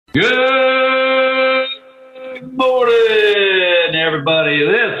Good morning, everybody.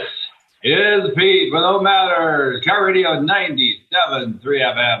 This is Pete with O Matters, Car Radio 97.3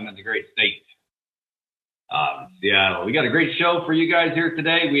 FM in the great state of Seattle. We got a great show for you guys here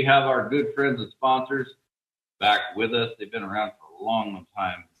today. We have our good friends and sponsors back with us. They've been around for a long, long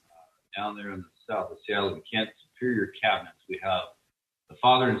time down there in the south of Seattle in Kent, Superior Cabinets. We have the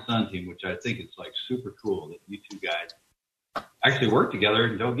father and son team, which I think is like super cool that you two guys actually work together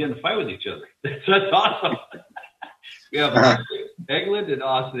and don't get in a fight with each other. That's awesome. We have Larry Eglin and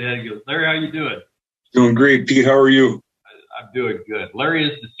Austin Eglin. Larry, how you doing? Doing great, Pete. How are you? I'm doing good.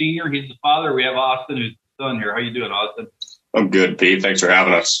 Larry is the senior. He's the father. We have Austin, who's the son here. How you doing, Austin? I'm good, Pete. Thanks for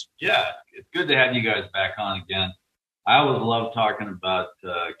having us. Yeah, it's good to have you guys back on again. I always love talking about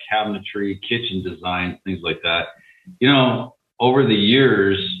cabinetry, kitchen design, things like that. You know, over the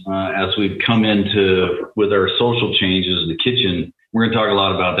years, as we've come into with our social changes, the kitchen, we're going to talk a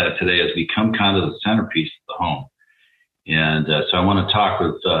lot about that today, has become kind of the centerpiece of the home. And so I want to talk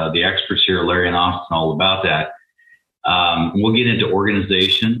with the experts here, Larry and Austin, all about that. We'll get into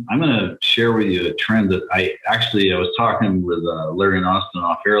organization. I'm going to share with you a trend that I was talking with Larry and Austin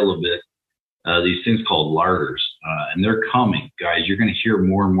off air a little bit, these things called larders. And they're coming, guys. You're going to hear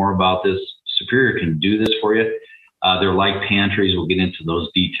more and more about this. Superior can do this for you. They're like pantries. We'll get into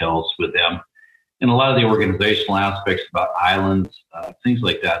those details with them. And a lot of the organizational aspects about islands, things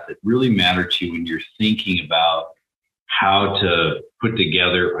like that really matter to you when you're thinking about how to put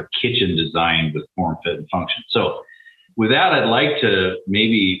together a kitchen design with form, fit, and function. So with that, I'd like to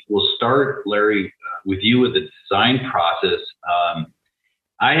we'll start, Larry, with you with the design process.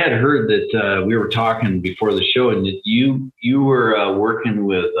 I had heard that we were talking before the show and that you were working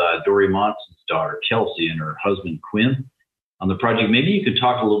with Dory Monson's daughter, Kelsey, and her husband, Quinn, on the project. Maybe you could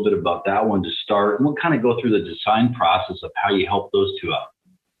talk a little bit about that one to start, and we'll kind of go through the design process of how you help those two out.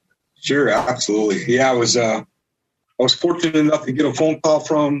 Sure, absolutely. Yeah, I was fortunate enough to get a phone call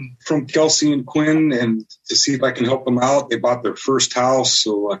from Kelsey and Quinn and to see if I can help them out. They bought their first house,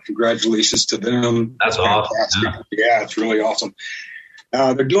 so congratulations to them. That's awesome. Yeah, it's really awesome.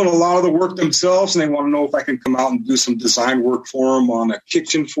 They're doing a lot of the work themselves, and they want to know if I can come out and do some design work for them on a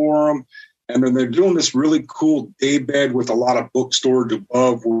kitchen for them. And then they're doing this really cool day bed with a lot of book storage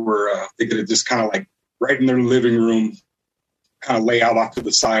above where they get it just kind of like right in their living room, kind of lay out off to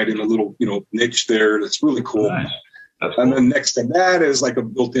the side in a little, niche there. That's really cool. Nice. And then next to that is like a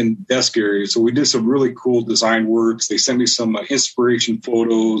built-in desk area. So we did some really cool design works. They sent me some inspiration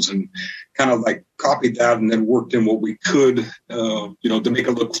photos and kind of like copied that and then worked in what we could, to make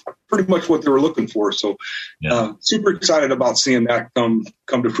it look pretty much what they were looking for. So super excited about seeing that come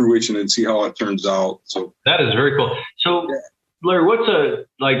to fruition and see how it turns out. So that is very cool. So Larry,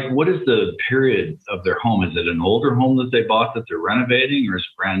 what is the period of their home? Is it an older home that they bought that they're renovating, or is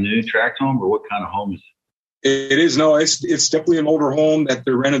it brand new tract home, or what kind of home is it? It is. No, it's definitely an older home that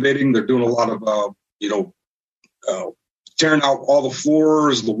they're renovating. They're doing a lot of, tearing out all the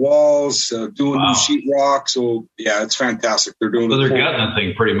floors, the walls, doing new sheetrock. So, yeah, it's fantastic. They're doing. So they're gutting the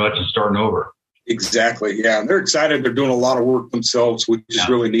thing pretty much and starting over. Exactly. Yeah, and they're excited. They're doing a lot of work themselves, which is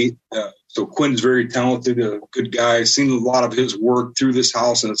really neat. So Quinn's very talented, a good guy. Seen a lot of his work through this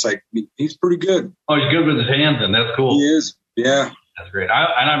house, and it's like he's pretty good. Oh, he's good with his hands, and that's cool. He is. Yeah. That's great.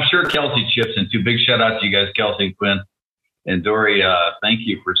 And I'm sure Kelsey chips in too. Big shout out to you guys, Kelsey and Quinn. And Dory, thank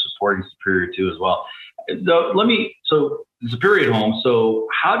you for supporting Superior too as well. So Superior home. So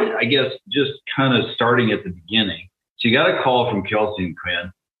how did, I guess, just kind of starting at the beginning. So you got a call from Kelsey and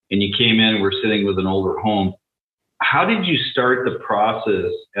Quinn and you came in, we're sitting with an older home. How did you start the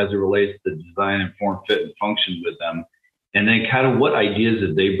process as it relates to design and form, fit, and function with them? And then kind of what ideas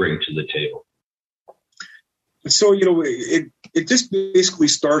did they bring to the table? So, it just basically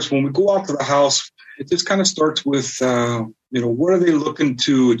starts when we go out to the house. It just kind of starts with, what are they looking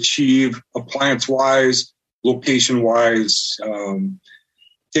to achieve appliance-wise, location-wise,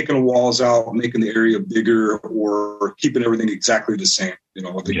 taking the walls out, making the area bigger, or keeping everything exactly the same.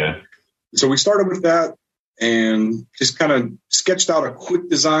 So we started with that and just kind of sketched out a quick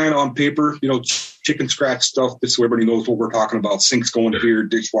design on paper, chicken scratch stuff, just so everybody knows what we're talking about. Sinks going here,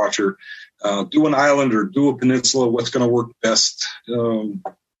 dishwasher. Do an island or do a peninsula, what's going to work best.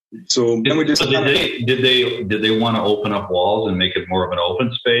 So then we just did they want to open up walls and make it more of an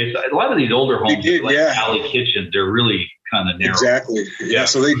open space? A lot of these older homes, alley kitchens, they're really kind of narrow. Exactly. Yeah.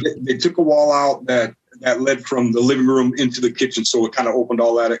 So they took a wall out that led from the living room into the kitchen, so it kind of opened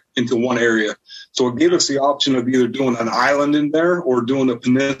all that into one area. So it gave us the option of either doing an island in there or doing a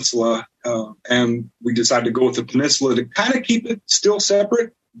peninsula, and we decided to go with the peninsula to kind of keep it still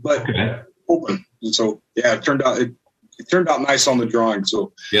separate but open. And so it turned out it turned out nice on the drawing.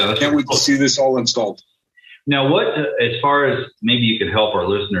 So yeah, I can't wait to see this all installed. Now, what, as far as maybe you could help our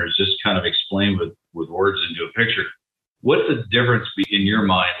listeners just kind of explain with words into a picture, what's the difference in your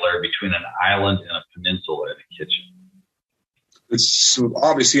mind, Larry, between an island and a peninsula in a kitchen? It's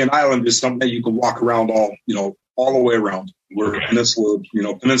obviously an island is something that you can walk around all the way around. Where peninsula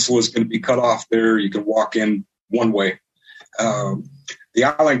is going to be cut off there. You can walk in one way. The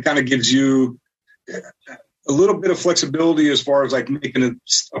island kind of gives you a little bit of flexibility as far as like making it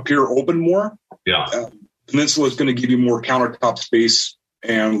appear open more. Yeah. Peninsula is going to give you more countertop space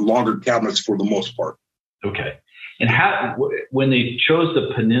and longer cabinets for the most part. Okay. And when they chose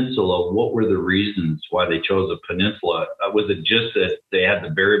the peninsula, what were the reasons why they chose a peninsula? Was it just that they had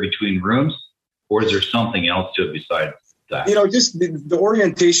the barrier between rooms, or is there something else to it besides that? Just the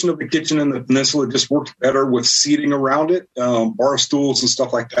orientation of the kitchen in the peninsula just worked better with seating around it, bar stools and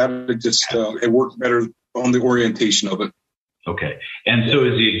stuff like that. It just it worked better on the orientation of it. Okay. And so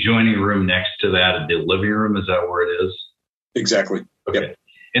is the adjoining room next to that the living room? Is that where it is? Exactly. Okay. Yep.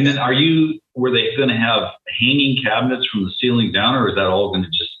 And then were they going to have hanging cabinets from the ceiling down, or is that all going to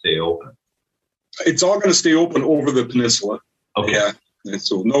just stay open? It's all going to stay open over the peninsula. Okay. Yeah. And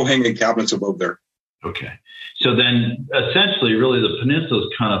so no hanging cabinets above there. Okay. So then essentially, really, the peninsula is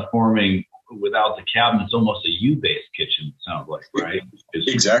kind of forming, without the cabinets, almost a U-based kitchen, it sounds like, right?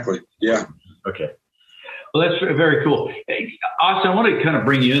 Exactly. Yeah. Okay. Well, that's very cool. Hey, Austin, I want to kind of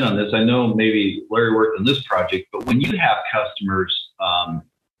bring you in on this. I know maybe Larry worked on this project, but when you have customers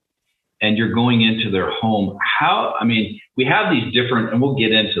and you're going into their home, we have these different, and we'll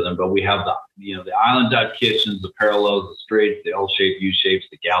get into them, but we have the island type kitchens, the parallels, the straights, the L-shaped, U-shapes,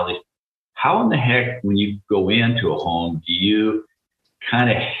 the galleys. How in the heck, when you go into a home, do you kind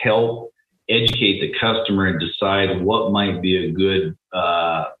of help educate the customer and decide what might be a good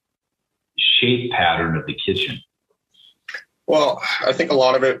shape pattern of the kitchen? Well, I think a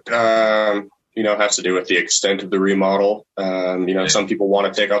lot of it, has to do with the extent of the remodel. Some people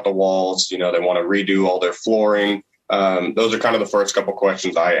want to take out the walls, they want to redo all their flooring. Those are kind of the first couple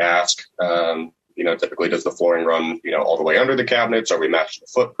questions I ask. Typically, does the flooring run, all the way under the cabinets? Are we matching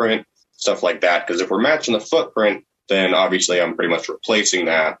the footprint? Stuff like that. Because if we're matching the footprint, then obviously I'm pretty much replacing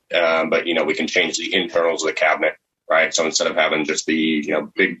that. But we can change the internals of the cabinet, right? So instead of having just the,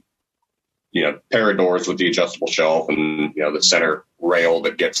 big, pair of doors with the adjustable shelf and, the center rail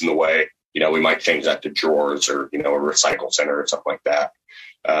that gets in the way, we might change that to drawers or, a recycle center or something like that.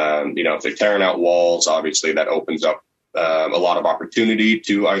 If they're tearing out walls, obviously that opens up a lot of opportunity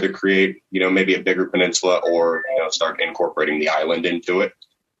to either create, maybe a bigger peninsula or, start incorporating the island into it.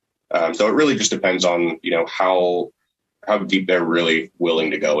 So it really just depends on, how deep they're really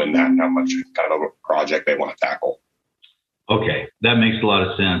willing to go in that and how much kind of a project they want to tackle. Okay, that makes a lot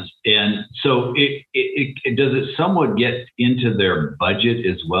of sense. And so it does it somewhat get into their budget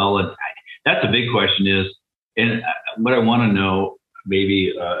as well? And that's a big question and what I want to know,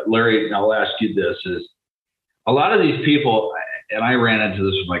 maybe, Larry, I'll ask you this, is a lot of these people, and I ran into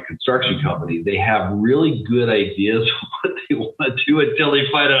this with my construction company, they have really good ideas of what they want to do until they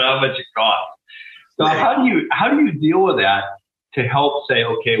find out how much it costs. So how do you deal with that to help say,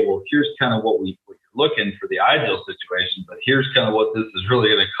 okay, well, here's kind of what you're looking for the ideal situation, but here's kind of what this is really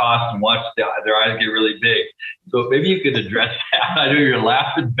going to cost, and watch their eyes get really big. So maybe you could address that. I know you're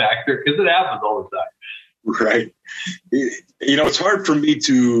laughing back there because it happens all the time. Right. It's hard for me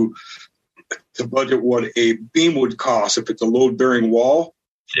to budget what a beam would cost if it's a load-bearing wall.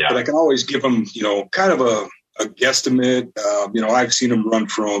 Yeah. But I can always give them, kind of a guesstimate. I've seen them run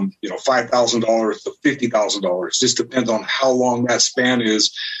from, $5,000 to $50,000. Just depends on how long that span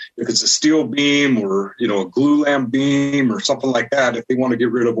is. If it's a steel beam or, a glue lamp beam or something like that, if they want to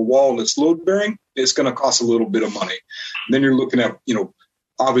get rid of a wall that's load-bearing, it's going to cost a little bit of money. And then you're looking at,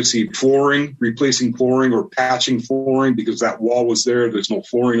 obviously flooring, replacing flooring or patching flooring because that wall was there. There's no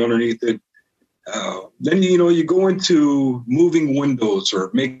flooring underneath it. Then, you go into moving windows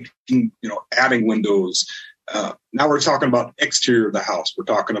or adding windows. Now we're talking about exterior of the house. We're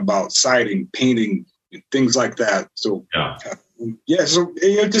talking about siding, painting, things like that. So, so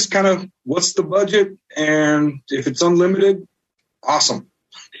just kind of what's the budget? And if it's unlimited, awesome.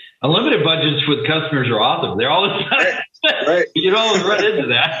 Unlimited budgets with customers are awesome. They're always right. You don't always run into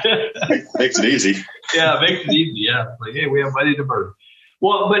that. Makes it easy. Yeah, it makes it easy. Yeah. It's like, hey, we have money to burn.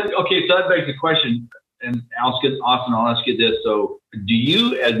 Well, but okay, so that begs the question, and Austin, I'll ask you this. So do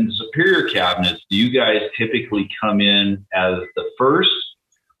you, as Superior Cabinets, do you guys typically come in as the first,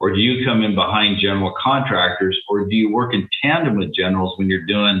 or do you come in behind general contractors, or do you work in tandem with generals when you're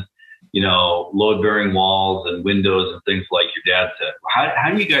doing, load-bearing walls and windows and things like your dad said? How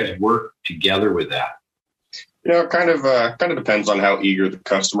do you guys work together with that? It kind of depends on how eager the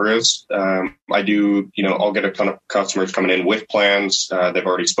customer is. I do, I'll get a ton of customers coming in with plans. They've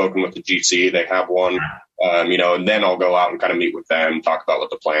already spoken with the GC. They have one, and then I'll go out and kind of meet with them, talk about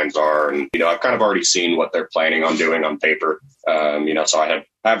what the plans are. And, I've kind of already seen what they're planning on doing on paper. So I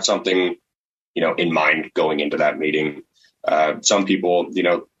have something, in mind going into that meeting. Some people,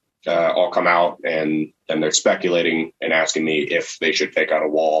 all come out and then they're speculating and asking me if they should take out a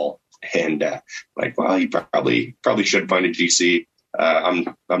wall. And well, you probably should find a GC.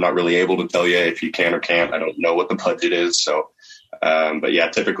 I'm not really able to tell you if you can or can't. I don't know what the budget is. So, but yeah,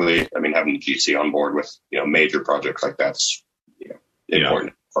 typically, having the GC on board with major projects like that's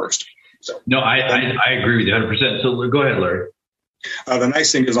important first. So no, I agree with you 100%. So go ahead, Larry. The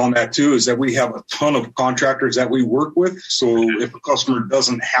nice thing is on that too is that we have a ton of contractors that we work with. So if a customer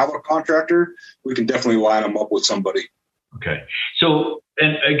doesn't have a contractor, we can definitely line them up with somebody. Okay. So,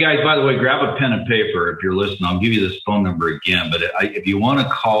 and guys, by the way, grab a pen and paper if you're listening. I'll give you this phone number again. But if you want to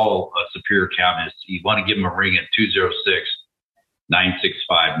call Superior Cabinets, you want to give them a ring at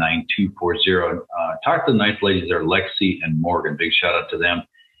 206-965-9240. Talk to the nice ladies there, Lexi and Morgan. Big shout out to them.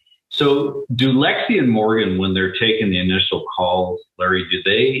 So do Lexi and Morgan, when they're taking the initial calls, Larry, do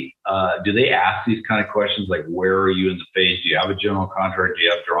they ask these kind of questions like, where are you in the phase? Do you have a general contract? Do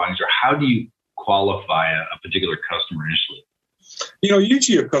you have drawings? Or how do you qualify a particular customer initially?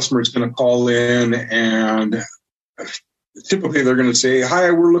 Usually a customer is going to call in and typically they're going to say, hi,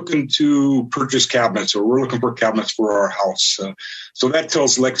 we're looking to purchase cabinets or we're looking for cabinets for our house. So that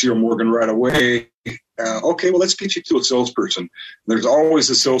tells Lexi or Morgan right away, okay, well, let's get you to a salesperson. There's always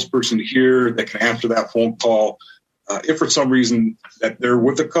a salesperson here that can answer that phone call. If for some reason that they're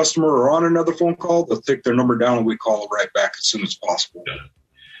with a customer or on another phone call, they'll take their number down and we call them right back as soon as possible.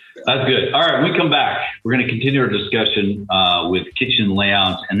 That's good. All right, when we come back, we're going to continue our discussion with kitchen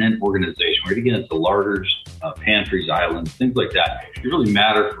layouts and then organization. We're going to get into larders, pantries, islands, things like that. They really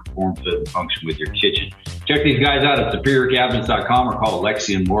matter for form, fit, and function with your kitchen. Check these guys out at superiorcabinets.com or call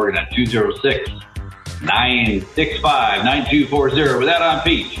Lexi and Morgan at 206-965-9240. With that, I'm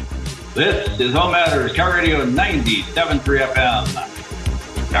Pete. This is Home Matters, Car Radio 97.3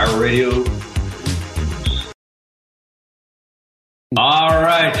 FM. Car Radio. All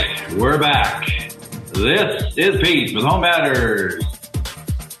right, we're back. This is Pete with Home Matters,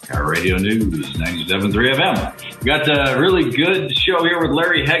 Car Radio News, 97.3 FM. We got a really good show here with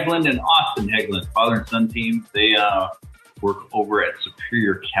Larry Hegland and Austin Hegland, father and son team. They work over at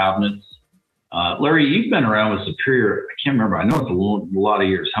Superior Cabinets. Larry, you've been around with Superior, I can't remember, I know it's a lot of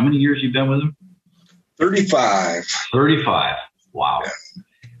years. How many years you've been with them? 35. 35. Wow. Yeah.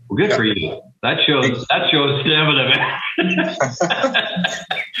 Well, good for you. That shows stamina, man.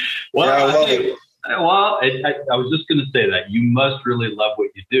 Well, yeah, I love it. Well, I was just going to say that you must really love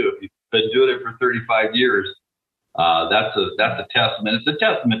what you do. If you've been doing it for 35 years, that's a testament. It's a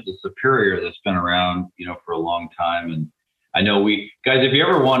testament to Superior that's been around, for a long time. And I know guys, if you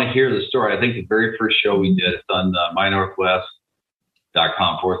ever want to hear the story, I think the very first show we did, it's on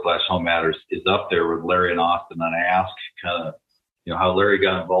mynorthwest.com/home matters, is up there with Larry and Austin. And I asked kind of, how Larry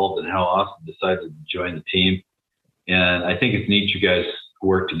got involved and how Austin decided to join the team. And I think it's neat you guys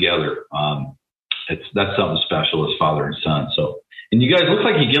work together. That's something special as father and son. So, and you guys look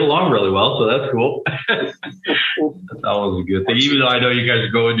like you get along really well, so that's cool. That's always a good thing. Even though I know you guys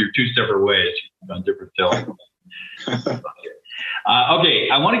are going your two separate ways on different films. Okay,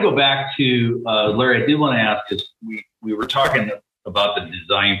 I want to go back to Larry. I did want to ask, because we were talking about the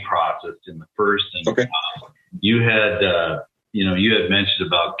design process in the first, and okay. You had mentioned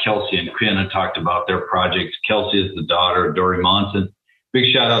about Kelsey and Quinn and talked about their projects. Kelsey is the daughter of Dory Monson.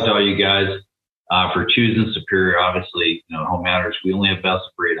 Big shout out to all you guys for choosing Superior. Obviously, Home Matters, we only have best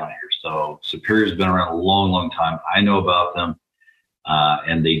of breed on here. So Superior's been around a long, long time. I know about them,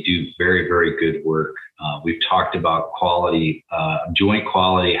 and they do very, very good work. We've talked about quality, joint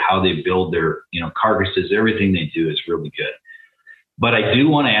quality, how they build their, carcasses. Everything they do is really good. But I do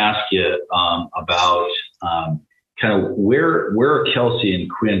want to ask you about kind of where are Kelsey and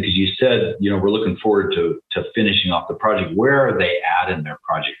Quinn? Because you said, we're looking forward to finishing off the project. Where are they at in their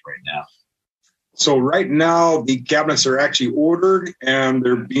project right now? So right now, the cabinets are actually ordered and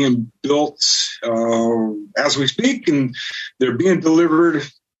they're being built as we speak, and they're being delivered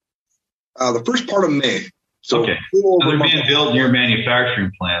the first part of May. So, okay. So they're being built in your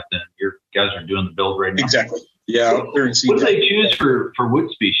manufacturing plant, and your guys are doing the build right now? Exactly. Yeah. What did they choose for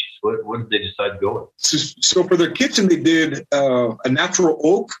wood species? What did they decide to go with? So for their kitchen, they did a natural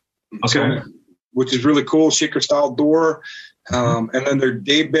oak, which is really cool, shaker style door. And then their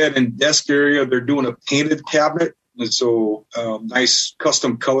daybed and desk area, they're doing a painted cabinet. And so nice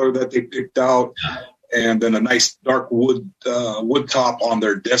custom color that they picked out. and then a nice dark wood top on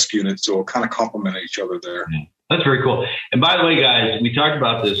their desk unit. So it'll kind of complement each other there. Yeah. That's very cool. And by the way, guys, we talked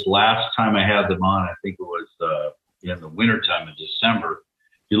about this last time I had them on. I think it was in the wintertime in December.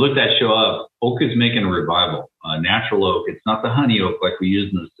 If you look that show up, oak is making a revival. Natural oak. It's not the honey oak like we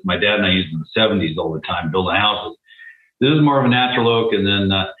used my dad and I used in the 70s all the time building houses. This is more of a natural oak. And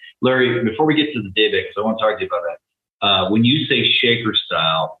then, Larry, before we get to the daybed, because I want to talk to you about that. When you say shaker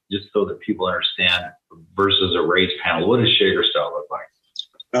style, just so that people understand, versus a raised panel, what does shaker style look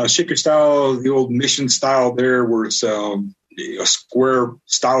like? Shaker style, the old Mission style there, where it's a square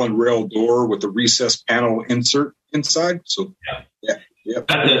style and rail door with a recessed panel insert inside. So, yeah.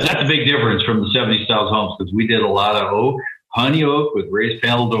 That's a big difference from the 70s style homes, because we did a lot of oak, honey oak with raised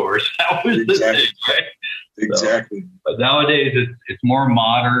panel doors. That was the thing, right? Exactly. So, but nowadays it's more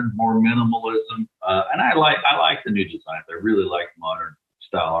modern, more minimalism, and I like the new designs. I really like modern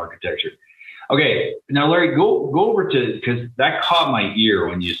style architecture. Okay, now Larry, go over to, because that caught my ear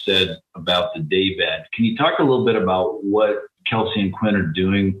when you said about the daybed. Can you talk a little bit about what Kelsey and Quinn are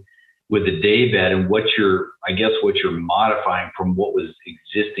doing with the daybed and what you're modifying from what was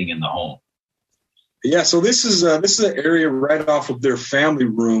existing in the home? Yeah, so this is an area right off of their family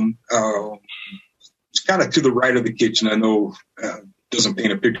room. It's kind of to the right of the kitchen. I know doesn't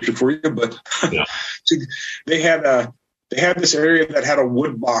paint a picture for you, but yeah. They had this area that had a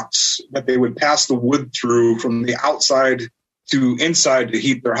wood box that they would pass the wood through from the outside to inside to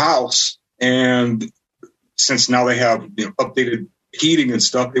heat their house. And since now they have updated heating and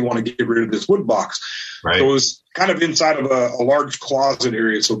stuff, they want to get rid of this wood box. Right. So it was kind of inside of a large closet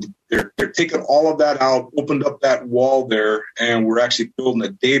area. So they're taking all of that out, opened up that wall there, and we're actually building a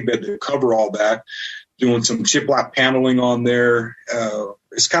daybed to cover all that, doing some shiplap paneling on there.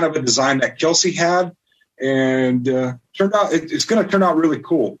 It's kind of a design that Kelsey had, and it's going to turn out really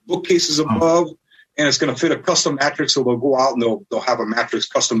cool. Bookcases above, and it's going to fit a custom mattress. So they'll go out and they'll have a mattress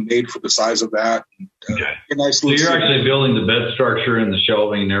custom made for the size of that. Okay. So you're actually building the bed structure and the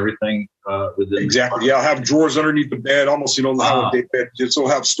shelving and everything within. Exactly. Yeah, I'll have drawers underneath the bed, almost how a day bed is. So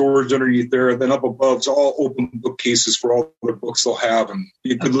I'll have storage underneath there, and then up above, it's all open bookcases for all the books they'll have. And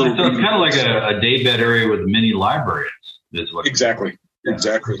so it's kind of like a day bed area with a mini library. Is what exactly.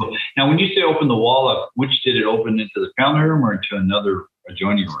 Exactly. Now, when you say open the wall up, which did it open into the family room or into another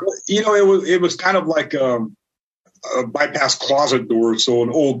adjoining room? It was kind of like a bypass closet door, so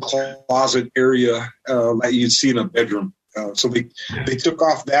an old closet area that you'd see in a bedroom. So they took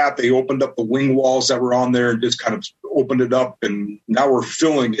off that, they opened up the wing walls that were on there and just kind of opened it up, and now we're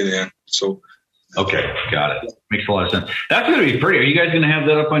filling it in. So. Okay, got it. Makes a lot of sense. That's going to be pretty. Are you guys going to have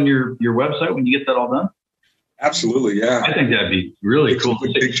that up on your website when you get that all done? Absolutely, yeah. I think that'd be really cool.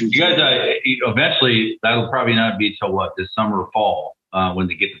 You guys, eventually, that'll probably not be till this summer or fall when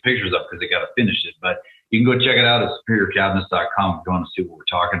they get the pictures up, because they got to finish it. But you can go check it out at superiorcabinets.com if you want to see what we're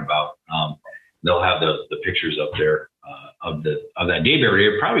talking about. They'll have the pictures up there of that daybed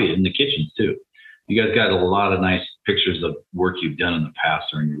area, probably in the kitchens too. You guys got a lot of nice pictures of work you've done in the past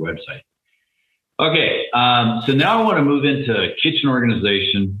on your website. Okay, so now I want to move into kitchen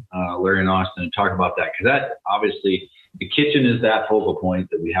organization, Larry and Austin, and talk about that, because that obviously the kitchen is that focal point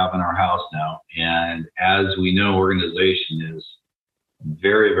that we have in our house now. And as we know, organization is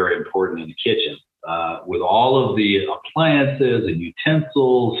very, very important in the kitchen with all of the appliances and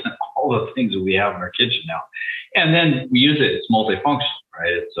utensils and all the things that we have in our kitchen now. And then we use it. It's multifunctional,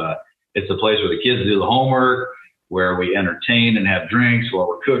 right? It's a place where the kids do the homework, where we entertain and have drinks while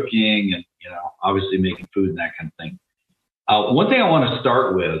we're cooking, and obviously making food and that kind of thing. One thing I want to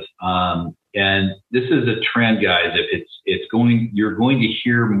start with, and this is a trend, guys. If you're going to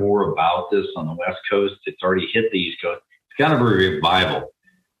hear more about this on the West Coast. It's already hit the East Coast. It's kind of a revival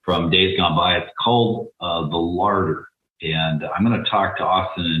from days gone by. It's called the larder, and I'm going to talk to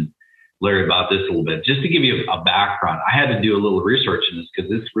Austin and Larry about this a little bit, just to give you a background. I had to do a little research in this because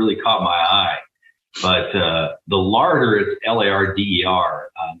this really caught my eye. But the larder is L-A-R-D-E-R.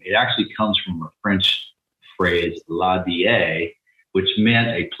 It actually comes from a French phrase, lardier, which meant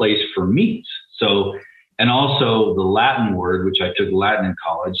a place for meats. So, and also the Latin word, which I took Latin in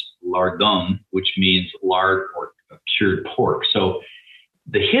college, lardon, which means lard or cured pork. So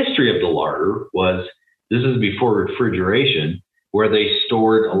the history of the larder was, this is before refrigeration, where they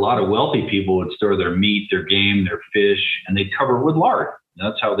stored, a lot of wealthy people would store their meat, their game, their fish, and they'd cover it with lard.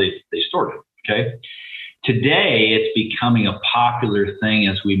 That's how they stored it. Okay. Today, it's becoming a popular thing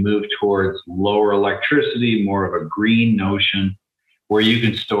as we move towards lower electricity, more of a green notion, where you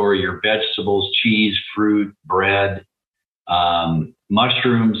can store your vegetables, cheese, fruit, bread,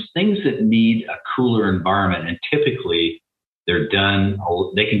 mushrooms, things that need a cooler environment. And typically, they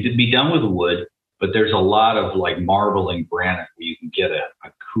can be done with wood, but there's a lot of like marble and granite where you can get a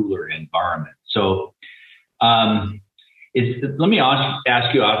cooler environment. So let me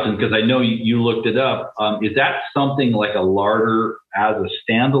ask you, Austin, because I know you looked it up. Is that something like a larder as a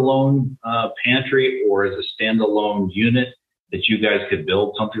standalone pantry or as a standalone unit that you guys could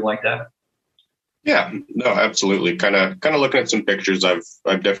build something like that? Yeah, no, absolutely. Kind of looking at some pictures. I've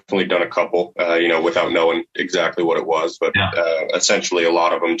definitely done a couple, without knowing exactly what it was, but essentially a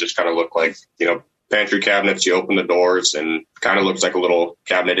lot of them just kind of look like, pantry cabinets. You open the doors and kind of looks like a little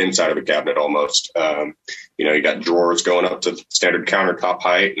cabinet inside of a cabinet almost. You got drawers going up to standard countertop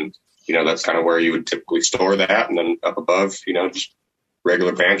height, and that's kind of where you would typically store that. And then up above, just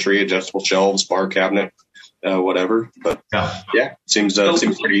regular pantry, adjustable shelves, bar cabinet, whatever. But seems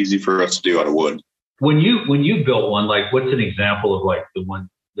pretty easy for us to do out of wood. When you built one, like what's an example of like the one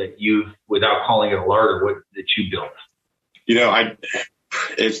that you, without calling it a larder, what that you built?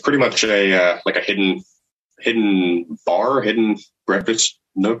 It's pretty much a hidden bar, hidden breakfast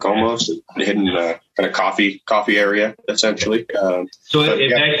nook, almost a hidden kind of coffee area, essentially.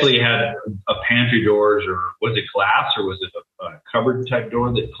 It actually had a pantry doors, or was it glass, or was it a cupboard type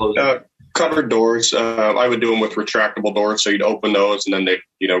door that closed? Cupboard doors. I would do them with retractable doors, so you'd open those and then they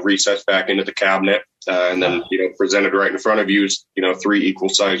recess back into the cabinet, and then presented right in front of you is 3 equal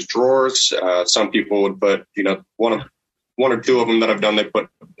sized drawers. Some people would put one or two of them that I've done, they put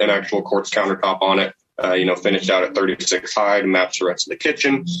an actual quartz countertop on it, finished out at 36 high to match the rest of the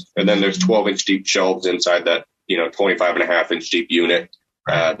kitchen. And then there's 12-inch deep shelves inside that, 25.5-inch deep unit.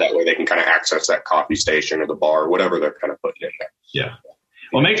 That way they can kind of access that coffee station or the bar, whatever they're kind of putting in there. Yeah.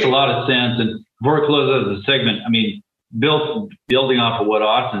 Well, it makes a lot of sense. And before I close out the segment, I mean, building off of what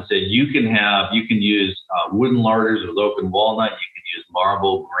Austin said, you can use wooden larders with open walnut. You can use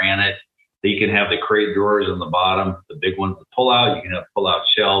marble, granite. You can have the crate drawers on the bottom, the big ones to pull out. You can have pull-out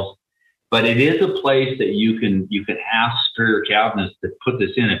shelves. But it is a place that you can ask Superior Cabinets to put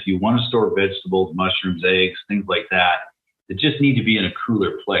this in if you want to store vegetables, mushrooms, eggs, things like that just need to be in a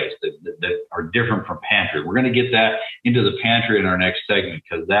cooler place that are different from pantry. We're going to get that into the pantry in our next segment,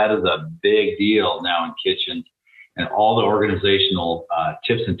 because that is a big deal now in kitchens, and all the organizational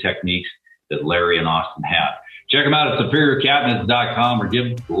tips and techniques that Larry and Austin have. Check them out at superiorcabinets.com, or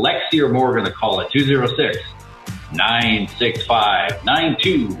give Lexi or Morgan a call at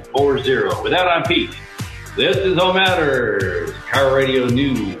 206-965-9240. With that, I'm Pete. This is Home Matters, Car Radio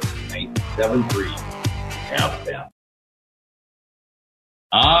News 97.3 FM.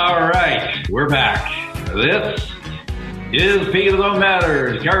 All right, we're back. This is Pete of Home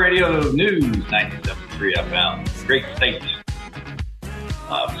Matters, Car Radio News 97.3 FM. Great state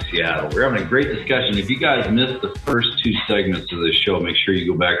of Seattle. We're having a great discussion. If you guys missed the first 2 segments of this show, make sure you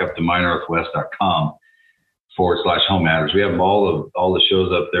go back up to mynorthwest.com/Home Matters. We have all the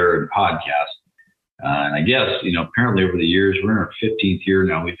shows up there in podcast. And I guess, apparently over the years, we're in our 15th year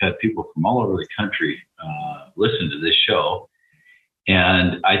now. We've had people from all over the country listen to this show.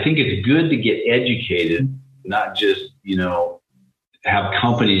 And I think it's good to get educated, not just, have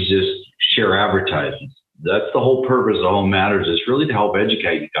companies just share advertisements. That's the whole purpose of Home Matters, is really to help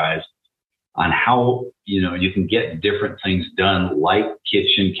educate you guys on how, you can get different things done, like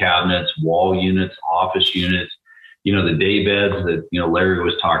kitchen cabinets, wall units, office units, the day beds that, Larry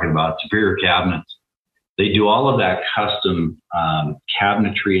was talking about, Superior Cabinets. They do all of that custom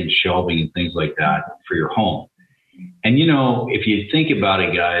cabinetry and shelving and things like that for your home. And, if you think about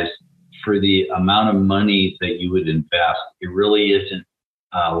it, guys, for the amount of money that you would invest, it really isn't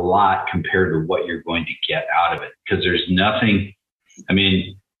a lot compared to what you're going to get out of it. Because there's nothing,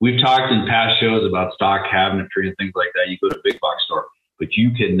 we've talked in past shows about stock cabinetry and things like that. You go to a big box store, but you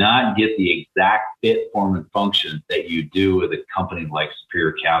cannot get the exact fit, form, and function that you do with a company like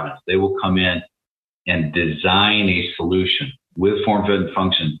Superior Cabinets. They will come in and design a solution with form, fit, and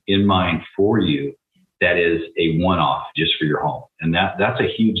function in mind for you that is a one-off just for your home. And that's a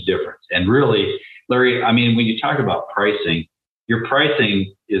huge difference. And really, Larry, when you talk about pricing, your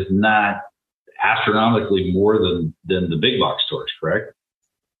pricing is not astronomically more than the big box stores, correct?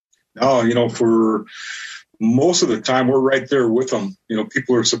 No, for most of the time, we're right there with them.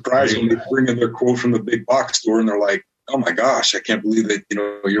 People are surprised when they bring in their quote from the big box store, and they're like, oh my gosh, I can't believe it.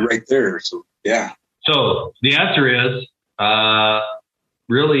 You're right there. So, yeah. So the answer is,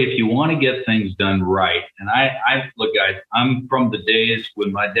 really, if you want to get things done right, and I look, guys, I'm from the days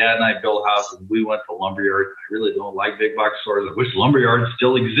when my dad and I built houses. We went to lumberyards. I really don't like big box stores. I wish lumberyards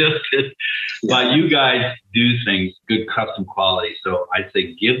still existed. Yeah. But you guys do things good, custom quality. So I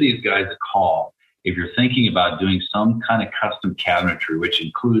say give these guys a call if you're thinking about doing some kind of custom cabinetry, which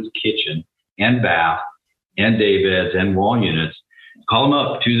includes kitchen and bath and day beds and wall units. Call them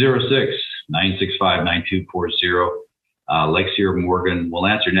up, 965-9240. Lexi or Morgan will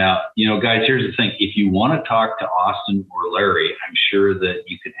answer. Now, guys, here's the thing. If you want to talk to Austin or Larry, I'm sure that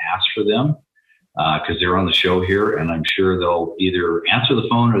you can ask for them because they're on the show here, and I'm sure they'll either answer the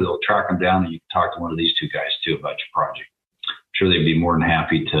phone or they'll track them down, and you can talk to one of these two guys too about your project. I'm sure they'd be more than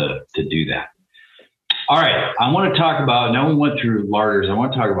happy to do that. All right, I want to talk about, now we went through larders, I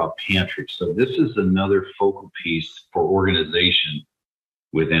want to talk about pantries. So this is another focal piece for organization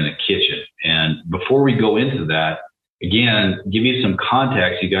within a kitchen. And before we go into that, again, give you some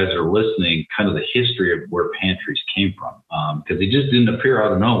context, you guys that are listening, kind of the history of where pantries came from, because they just didn't appear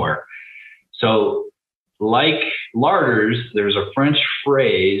out of nowhere. So like larders, there's a French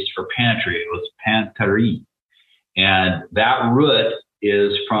phrase for pantry. It was panterie. And that root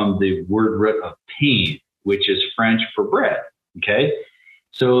is from the word root of pain, which is French for bread. Okay.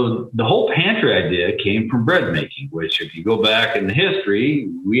 So the whole pantry idea came from bread making, which if you go back in the history,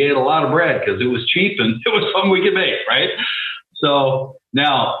 we ate a lot of bread because it was cheap and it was something we could make, right? So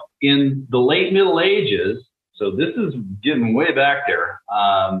now in the late Middle Ages, so this is getting way back there,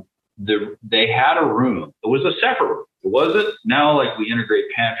 they had a room. It was a separate room. It wasn't now like we integrate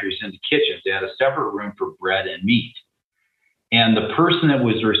pantries into kitchens. They had a separate room for bread and meat. And the person that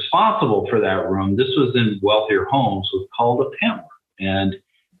was responsible for that room, this was in wealthier homes, was called a pantler. And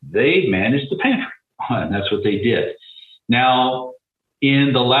they managed the pantry. And that's what they did. Now,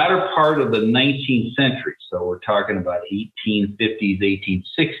 in the latter part of the 19th century, so we're talking about 1850s,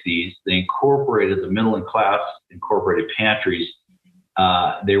 1860s, they incorporated the middle and class incorporated pantries.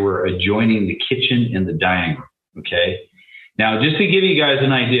 They were adjoining the kitchen and the dining room. Okay. Now, just to give you guys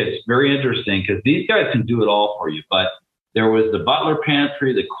an idea, it's very interesting because these guys can do it all for you. But there was the Butler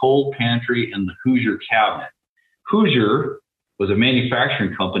Pantry, the Cold Pantry, and the Hoosier Cabinet. Hoosier was a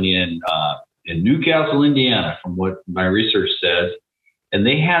manufacturing company in Newcastle, Indiana, from what my research says. And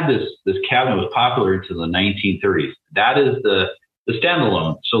they had this cabinet was popular into the 1930s. That is the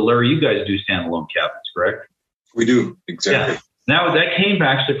standalone. So, Larry, you guys do standalone cabinets, correct? We do, exactly. Yeah. Now, that came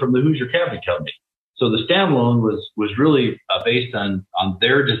actually from the Hoosier Cabinet Company. So the standalone was really based on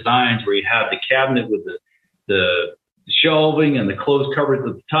their designs, where you had the cabinet with the shelving and the closed cupboards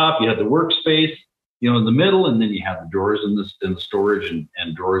at the top. You had the workspace, in the middle, and then you have the drawers and the storage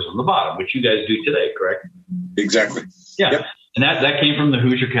and drawers on the bottom, which you guys do today, correct? Exactly. Yeah. Yep. And that came from the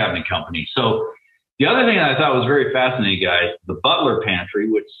Hoosier Cabinet Company. So the other thing I thought was very fascinating, guys, the Butler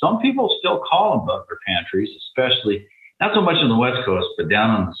Pantry, which some people still call them Butler Pantries, especially not so much on the West Coast, but down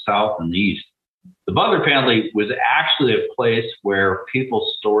on the South and the East. The Butler Pantry was actually a place where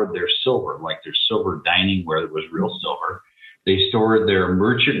people stored their silver, like their silver dining where it was real silver. They stored their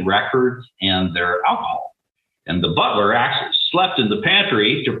merchant records and their alcohol. And the butler actually slept in the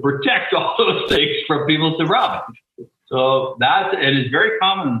pantry to protect all those things from people to rob it. So it is very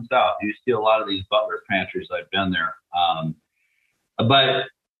common in the South. You see a lot of these butler pantries. I've been there. But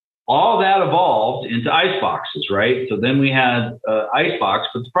all that evolved into ice boxes, right? So then we had ice box,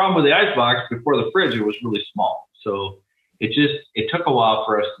 but the problem with the ice box before the fridge, it was really small. So it took a while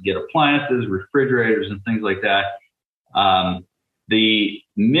for us to get appliances, refrigerators, and things like that. The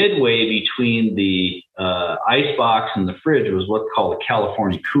midway between the ice box and the fridge was what's called a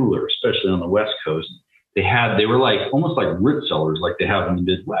California cooler, especially on the West Coast. They were like almost like root cellars, like they have in the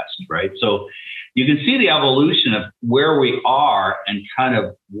Midwest, right? So you can see the evolution of where we are and kind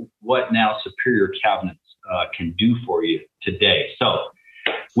of what now superior cabinets can do for you today. So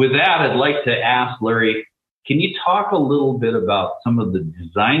with that, I'd like to ask Larry, can you talk a little bit about some of the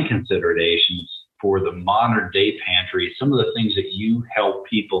design considerations for the modern day pantry, some of the things that you help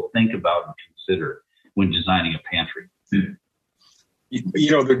people think about and consider when designing a pantry?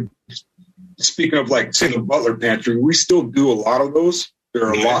 Speaking of like, say, the Butler Pantry, we still do a lot of those.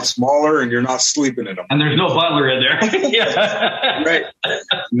 They're a lot smaller and you're not sleeping in them. And there's no butler in there. Yeah. Right.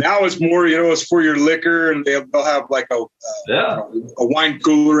 Now it's more, it's for your liquor, and they'll have like a wine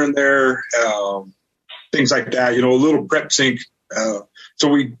cooler in there, things like that, a little prep sink. So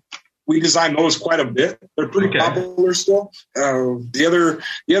we design those quite a bit. They're pretty popular still. The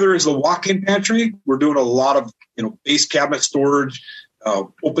other is the walk-in pantry. We're doing a lot of, base cabinet storage,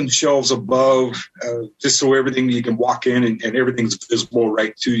 open shelves above, just so everything you can walk in and everything's visible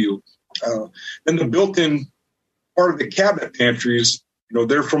right to you. Then the built-in part of the cabinet pantries,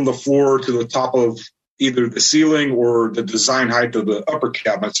 they're from the floor to the top of either the ceiling or the design height of the upper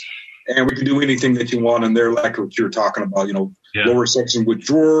cabinets. And we can do anything that you want in there, like what you're talking about, lower section with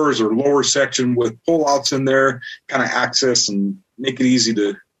drawers or lower section with pull-outs in there, kind of access and make it easy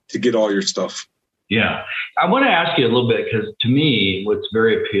to get all your stuff. Yeah. I want to ask you a little bit, because to me, what's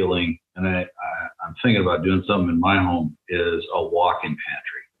very appealing, and I'm thinking about doing something in my home, is a walk-in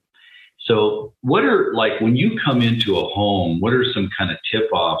pantry. So what are, like, when you come into a home, what are some kind of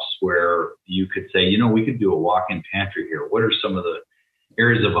tip-offs where you could say, you know, we could do a walk-in pantry here? What are some of the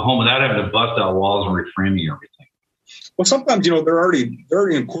areas of a home without having to bust out walls and reframing everything? Well, sometimes, you know, they're already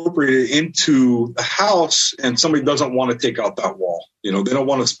incorporated into the house, and somebody doesn't want to take out that wall. You know, they don't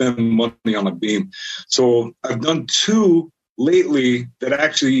want to spend money on a beam. So I've done 2 lately that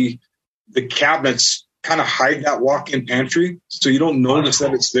actually the cabinets kind of hide that walk-in pantry, so you don't notice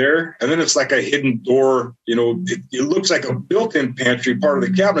that it's there. And then it's like a hidden door. You know, it looks like a built-in pantry part of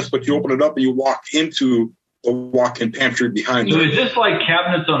the cabinets, but you open it up and you walk into the walk-in pantry behind So it. is this like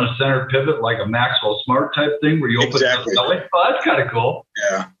cabinets on a center pivot, like a Maxwell Smart type thing where you open Exactly. it up? Oh, that's kind of cool.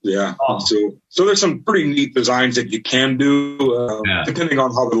 Yeah. Awesome. So there's some pretty neat designs that you can do, depending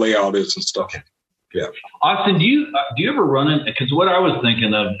on how the layout is and stuff. Yeah. Austin, do you ever run in? Because what I was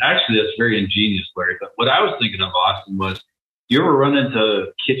thinking of, actually, that's very ingenious, Larry. But what I was thinking of, Austin, was you ever run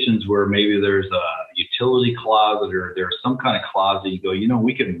into kitchens where maybe there's a utility closet or there's some kind of closet? You go, you know,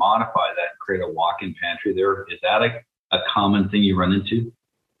 we could modify that and create a walk-in pantry there. Is that a common thing you run into?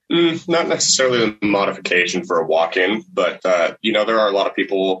 Not necessarily a modification for a walk-in, but, you know, there are a lot of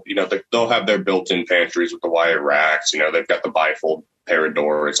people, you know, they'll have their built-in pantries with the wire racks. You know, they've got the bifold pair of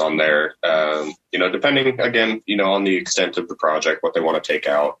doors on there. You know, depending, again, you know, on the extent of the project, what they want to take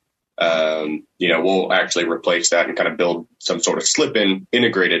out. You know, we'll actually replace that and kind of build some sort of slip-in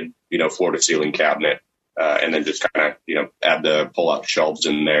integrated, you know, floor-to-ceiling cabinet. And then just kind of, you know, add the pull-out shelves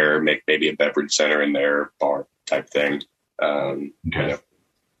in there, make maybe a beverage center in there, bar type thing. Okay. You know.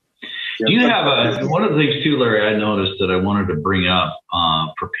 Do you have one of the things too, Larry, I noticed that I wanted to bring up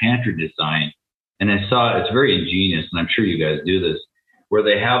for pantry design, and I saw it's very ingenious, and I'm sure you guys do this, where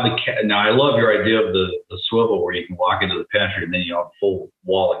they have now I love your idea of the swivel where you can walk into the pantry and then you have a full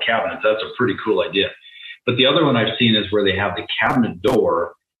wall of cabinets. That's a pretty cool idea. But the other one I've seen is where they have the cabinet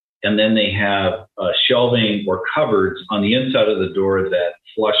door and then they have shelving or cupboards on the inside of the door that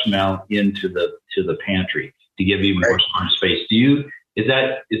flush mount into the pantry to give even more storage space. Is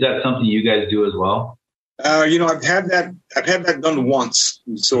that something you guys do as well? You know, I've had that done once.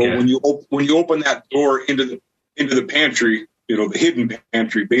 So when you open that door into the pantry, you know, the hidden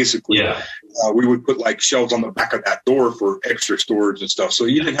pantry, basically, we would put like shelves on the back of that door for extra storage and stuff. So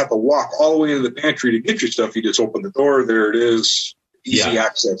you didn't have to walk all the way into the pantry to get your stuff. You just open the door. There it is. Easy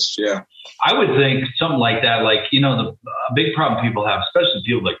access. Yeah. I would think something like that, like, you know, the big problem people have, especially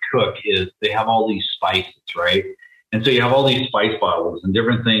people that cook, is they have all these spices, right? And so you have all these spice bottles and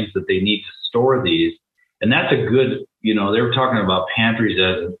different things that they need to store these. And that's a good, you know, they were talking about pantries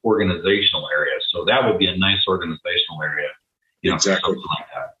as an organizational area. So that would be a nice organizational area, you know, exactly. something like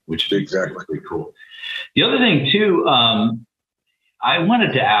that, which would be pretty cool. The other thing too, I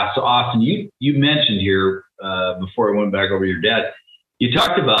wanted to ask, so Austin, you mentioned here before I went back over your dad, you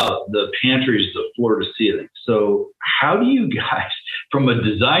talked about the pantries, the floor to ceiling. So how do you guys, from a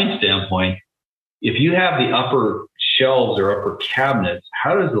design standpoint, if you have the upper shelves or upper cabinets,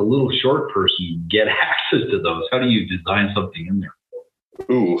 how does the little short person get access to those? How do you design something in there?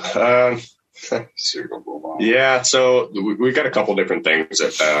 Yeah, so we've got a couple different things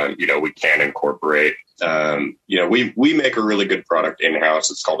that, you know, we can incorporate. You know, we make a really good product in-house.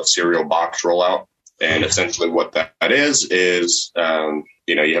 It's called a serial box rollout. And essentially what that is,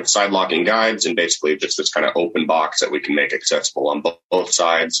 you know, you have side locking guides and basically just this kind of open box that we can make accessible on both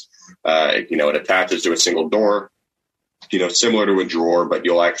sides. You know, it attaches to a single door, you know, similar to a drawer, but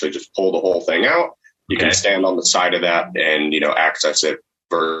you'll actually just pull the whole thing out. You can stand on the side of that and, you know, access it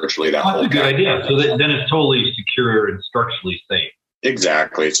virtually. That's a good idea. So then it's totally secure and structurally safe.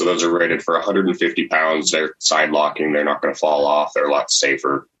 Exactly. So those are rated for 150 pounds. They're side locking. They're not going to fall off. They're a lot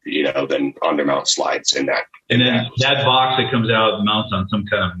safer, you know, than undermount slides in that. And then that box that comes out mounts on some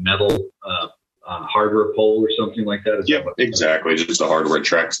kind of metal hardware pole or something like that? Yep, exactly. Just the hardware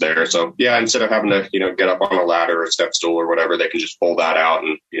tracks there. So yeah, instead of having to, you know, get up on a ladder or a step stool or whatever, they can just pull that out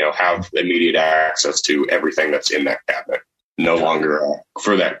and, you know, have immediate access to everything that's in that cabinet. No longer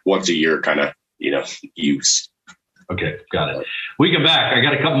for that once a year kind of, you know, use. Okay, got it. We come back. I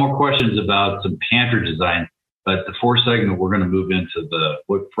got a couple more questions about some pantry design, but the fourth segment, we're going to move into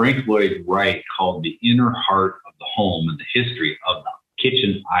what Frank Lloyd Wright called the inner heart of the home and the history of the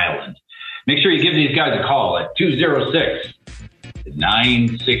kitchen island. Make sure you give these guys a call at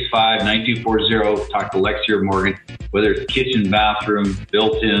 206-965-9240. Talk to Lexi or Morgan, whether it's kitchen, bathroom,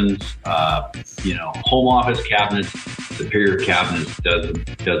 built-ins, you know, home office cabinets. Superior Cabinets does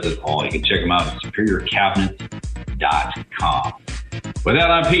it all. You can check them out at superiorcabinets.com. With that,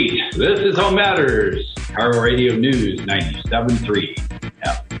 I'm Pete. This is Home Matters, Power Radio News 97.3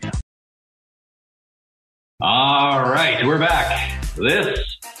 FM. All right, we're back. This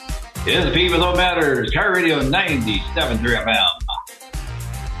It is the People That Matters, Car Radio 97.3 FM.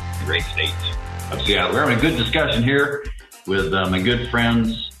 Great state of Seattle. We're having a good discussion here with my good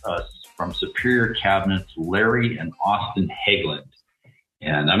friends from Superior Cabinets, Larry and Austin Haglund.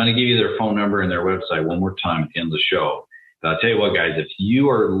 And I'm going to give you their phone number and their website one more time at the end of the show. But I'll tell you what, guys, if you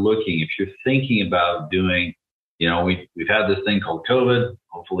are looking, if you're thinking about doing, we've had this thing called COVID.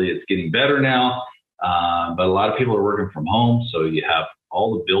 Hopefully it's getting better now. But a lot of people are working from home. So you have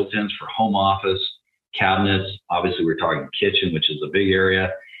all the built-ins for home office, cabinets. Obviously, we're talking kitchen, which is a big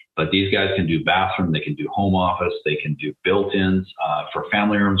area. But these guys can do bathroom. They can do home office. They can do built-ins for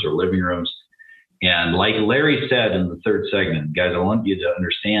family rooms or living rooms. And like Larry said in the third segment, guys, I want you to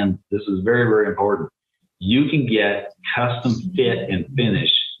understand this is very, very important. You can get custom fit and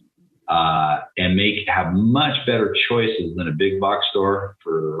finish and have much better choices than a big box store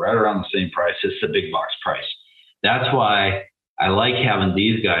for right around the same price as the big box price. That's why I like having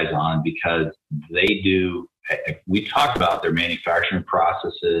these guys on, because they do, we talk about their manufacturing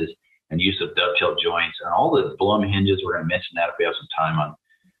processes and use of dovetail joints and all the Blum hinges. We're going to mention that if we have some time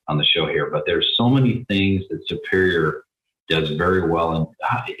on the show here. But there's so many things that Superior does very well.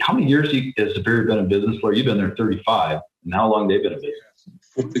 And how many years has Superior been in business, Larry? You've been there 35. And how long they've been in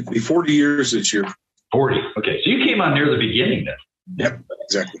business? It'll be 40 years this year. 40. Okay. So you came on near the beginning then. Yep,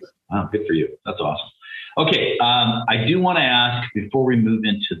 exactly. Wow, good for you. That's awesome. Okay, I do want to ask, before we move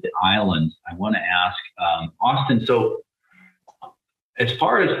into the islands, I want to ask Austin, so as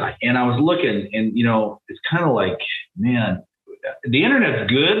far as, and I was looking, and, it's kind of like, man, the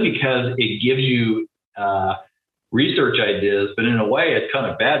internet's good because it gives you research ideas, but in a way it's kind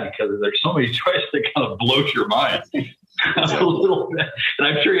of bad because there's so many choices that kind of blows your mind a little bit. And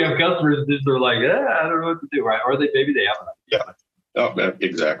I'm sure you have customers that are like, I don't know what to do, right? Or maybe they haven't. Yeah, oh,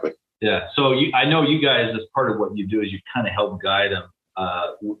 exactly. Yeah. So I know you guys, as part of what you do, is you kind of help guide them,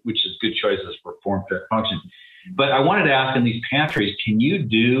 which is good choices for form, fit, function. But I wanted to ask, in these pantries, can you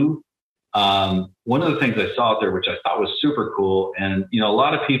do one of the things I saw out there, which I thought was super cool, and a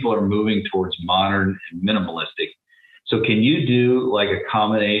lot of people are moving towards modern and minimalistic. So can you do like a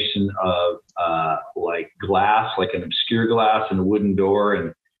combination of like glass, like an obscure glass and a wooden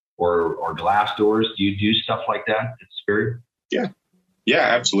door, or glass doors? Do you do stuff like that at Superior? Yeah,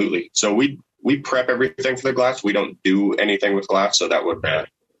 absolutely. So we prep everything for the glass. We don't do anything with glass. So that would,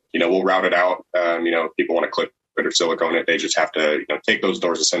 we'll route it out. People want to clip it or silicone it. They just have to, take those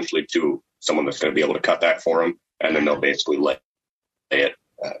doors essentially to someone that's going to be able to cut that for them. And then they'll basically lay it.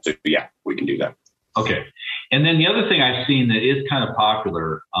 So yeah, we can do that. Okay. And then the other thing I've seen that is kind of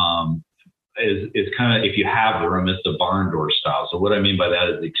popular is kind of, if you have the room, it's the barn door style. So what I mean by that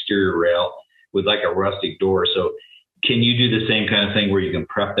is the exterior rail with like a rustic door. So can you do the same kind of thing where you can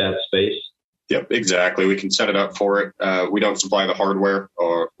prep that space? Yep, exactly. We can set it up for it. We don't supply the hardware,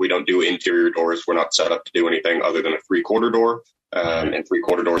 or we don't do interior doors. We're not set up to do anything other than a 3/4 door. And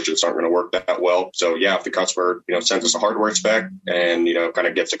 3/4 doors just aren't going to work that well. So yeah, if the customer, sends us a hardware spec and, kind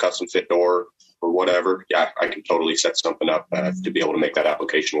of gets a custom fit door or whatever, yeah, I can totally set something up to be able to make that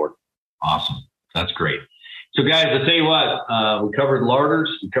application work. Awesome. That's great. So guys, I'll tell you what, we covered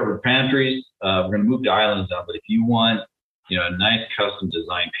larders, we covered pantries. We're going to move to islands now, but if you want, a nice custom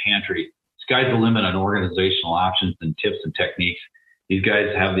design pantry, sky's the limit on organizational options and tips and techniques. These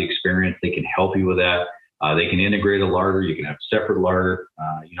guys have the experience. They can help you with that. They can integrate a larder. You can have a separate larder.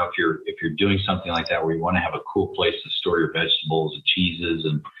 If you're doing something like that where you want to have a cool place to store your vegetables and cheeses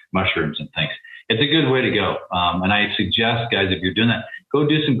and mushrooms and things, it's a good way to go. And I suggest, guys, if you're doing that, go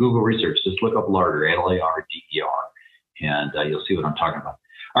do some Google research. Just look up larder, L-A-R-D-E-R, and you'll see what I'm talking about.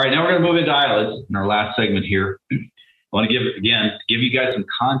 All right, now we're going to move into islands in our last segment here. I want to give you guys some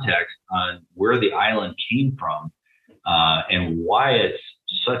context on where the island came from and why it's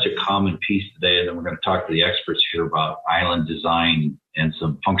such a common piece today. And then we're going to talk to the experts here about island design and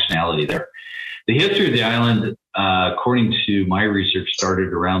some functionality there. The history of the island, according to my research,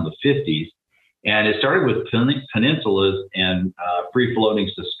 started around the 50s. And it started with peninsulas and free-floating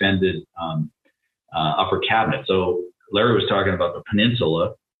suspended upper cabinets. So Larry was talking about the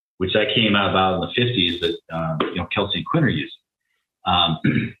peninsula, which that came out about in the 50s that Kelsey and Quinn are using.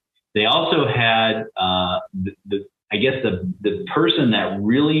 They also had the person that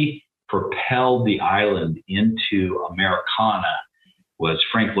really propelled the island into Americana was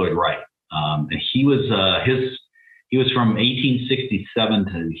Frank Lloyd Wright, and he was from 1867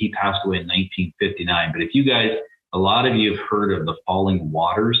 to he passed away in 1959. But if you guys, a lot of you have heard of the Falling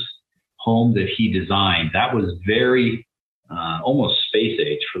Waters home that he designed. That was very almost space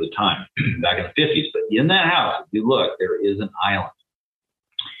age for the time back in the 50s. But in that house, if you look, there is an island.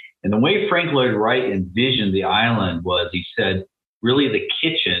 And the way Frank Lloyd Wright envisioned the island was, he said, really the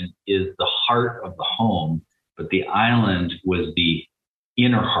kitchen is the heart of the home, but the island was the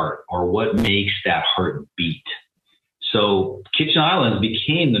inner heart, or what makes that heart beat. So kitchen islands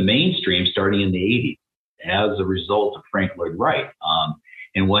became the mainstream starting in the 80s as a result of Frank Lloyd Wright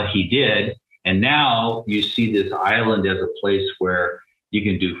and what he did. And now you see this island as a place where you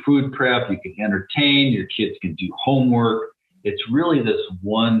can do food prep, you can entertain, your kids can do homework. It's really this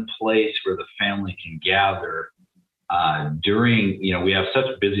one place where the family can gather during, we have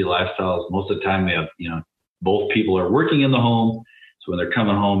such busy lifestyles. Most of the time we have, both people are working in the home. So when they're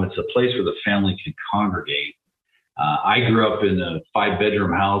coming home, it's a place where the family can congregate. I grew up in a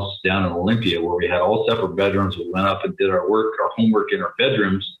 5-bedroom house down in Olympia where we had all separate bedrooms. We went up and did our homework in our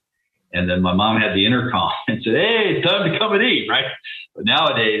bedrooms. And then my mom had the intercom and said, hey, it's time to come and eat, right? But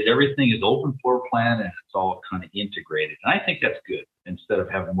nowadays, everything is open floor plan and it's all kind of integrated. And I think that's good instead of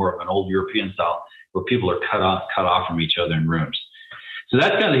having more of an old European style where people are cut off from each other in rooms. So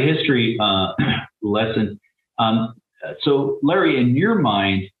that's kind of the history lesson. So, Larry, in your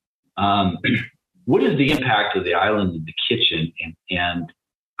mind, what is the impact of the island in the kitchen, and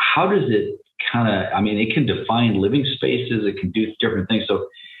how does it it can define living spaces, it can do different things. So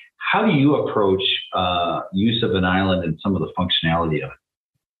how do you approach use of an island and some of the functionality of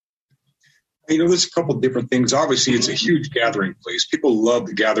it? There's a couple of different things. Obviously, it's a huge gathering place. People love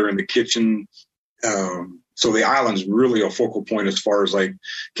to gather in the kitchen. So the island's really a focal point as far as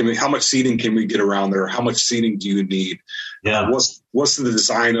how much seating can we get around there? How much seating do you need? Yeah. What's the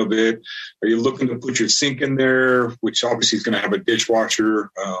design of it? Are you looking to put your sink in there, which obviously is going to have a dishwasher,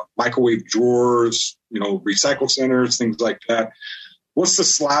 microwave drawers, recycle centers, things like that? What's the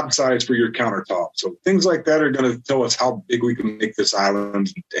slab size for your countertop? So things like that are going to tell us how big we can make this island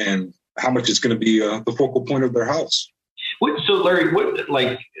and how much it's going to be the focal point of their house. So, Larry,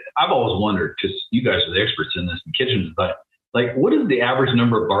 I've always wondered, because you guys are the experts in this in kitchens, but what is the average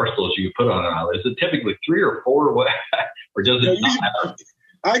number of bar stools you put on an island? Is it typically 3 or 4 or what? Or does it not matter?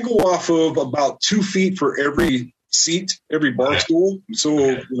 I go off of about 2 feet for every seat, every bar stool.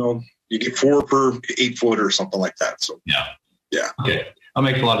 So, you get 4 per 8 foot or something like that. So, yeah. Okay. That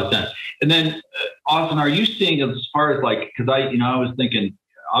makes a lot of sense. And then, Austin, are you seeing as far as because I was thinking,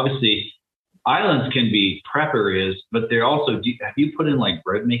 obviously, islands can be prep areas, but they're also, have you put in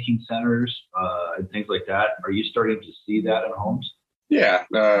bread making centers and things like that? Are you starting to see that in homes? Yeah.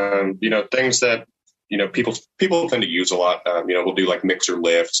 Things that, people tend to use a lot. We'll do mixer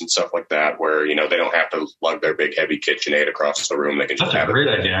lifts and stuff like that where, they don't have to lug their big heavy KitchenAid across the room. They can just have a great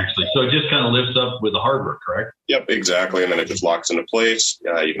idea, actually. So it just kind of lifts up with the hardware, correct? Yep, exactly. And then it just locks into place.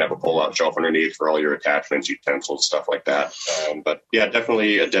 You can have a pull-out shelf underneath for all your attachments, utensils, stuff like that. But yeah,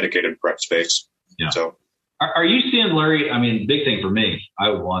 definitely a dedicated prep space. Yeah. So, are you seeing, Larry? Big thing for me, I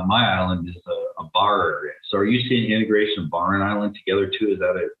would want my island is a bar area. So are you seeing integration of bar and island together too?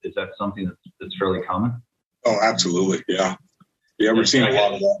 Is that something that's fairly common? Oh, absolutely. Yeah. Yeah, we're seeing a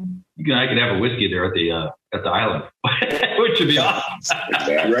lot of that. I could have a whiskey there at the island, which would be awesome.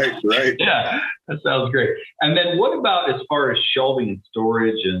 Right. Yeah, that sounds great. And then what about as far as shelving and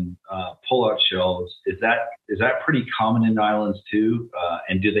storage and pull-out shelves? Is that pretty common in islands too?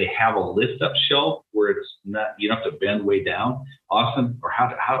 And do they have a lift-up shelf where it's not, you don't have to bend way down, Austin? Or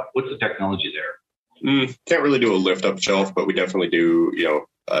what's the technology there? Can't really do a lift-up shelf, but we definitely do,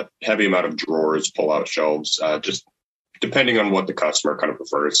 a heavy amount of drawers, pull-out shelves, just depending on what the customer kind of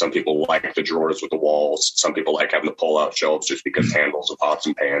prefers. Some people like the drawers with the walls. Some people like having the pull-out shelves just because handles of pots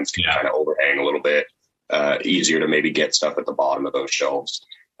and pans can kind of overhang a little bit. Easier to maybe get stuff at the bottom of those shelves.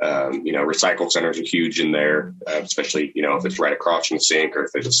 Recycle centers are huge in there, especially, if it's right across from the sink or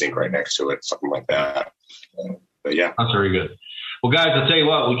if there's a sink right next to it, something like that. But yeah. That's very good. Well, guys, I'll tell you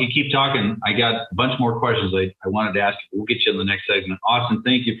what, we can keep talking. I got a bunch more questions I wanted to ask you. We'll get you in the next segment. Austin,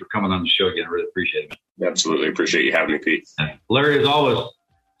 thank you for coming on the show again. I really appreciate it. Absolutely. Appreciate you having me, Pete. Larry, as always,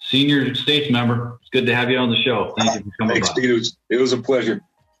 senior States member, it's good to have you on the show. Thank you for coming on. Thanks, Pete. It was a pleasure.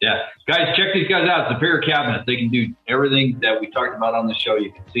 Yeah. Guys, check these guys out. Superior Cabinets. They can do everything that we talked about on the show.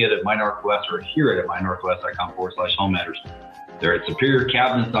 You can see it at MyNorthwest or hear it at mynorthwest.com/home matters. They're at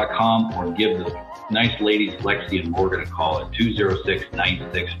superiorcabinets.com or give the nice ladies, Lexi and Morgan, a call at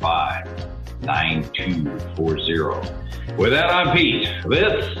 206-965-9240. With that, I'm Pete.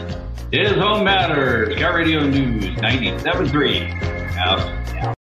 This is Home Matters, Car Radio News 97.3. Out.